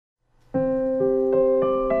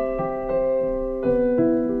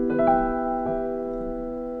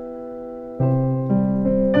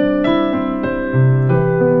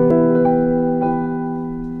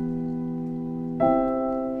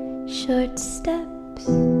steps,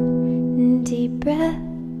 deep breath.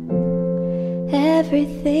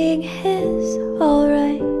 Everything is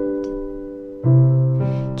alright.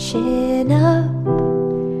 Chin up,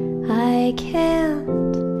 I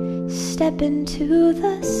can't step into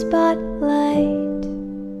the spotlight.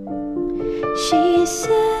 She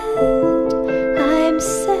said I'm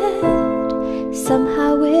sad,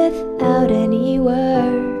 somehow without any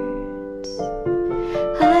words.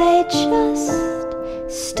 I just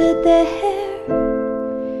stood there,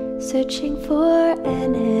 searching for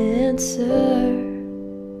an answer.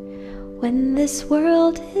 When this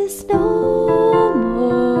world is no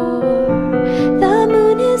more, the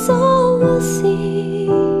moon is all we'll see.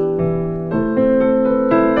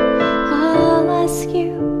 I'll ask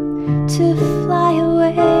you to fly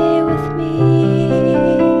away with me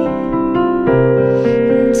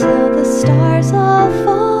until the stars all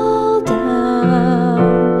fall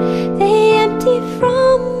down. They empty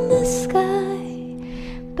from the sky,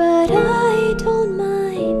 but I don't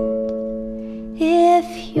mind.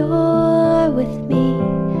 If you're with me,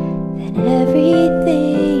 then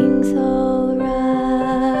everything's alright.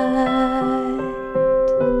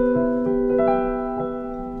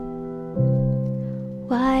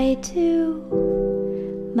 Why do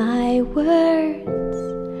my words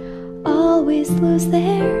always lose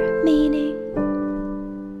their meaning?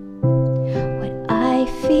 What I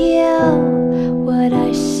feel, what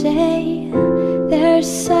I say, there's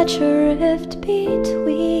such a rift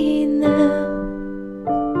between them.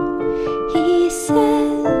 He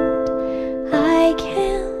said I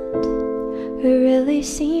can't really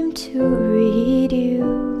seem to read you.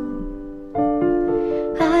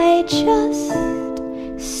 I just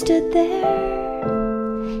stood there,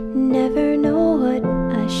 never know what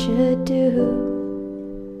I should do.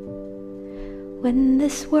 When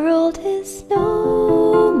this world is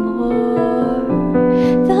no more,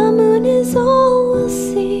 the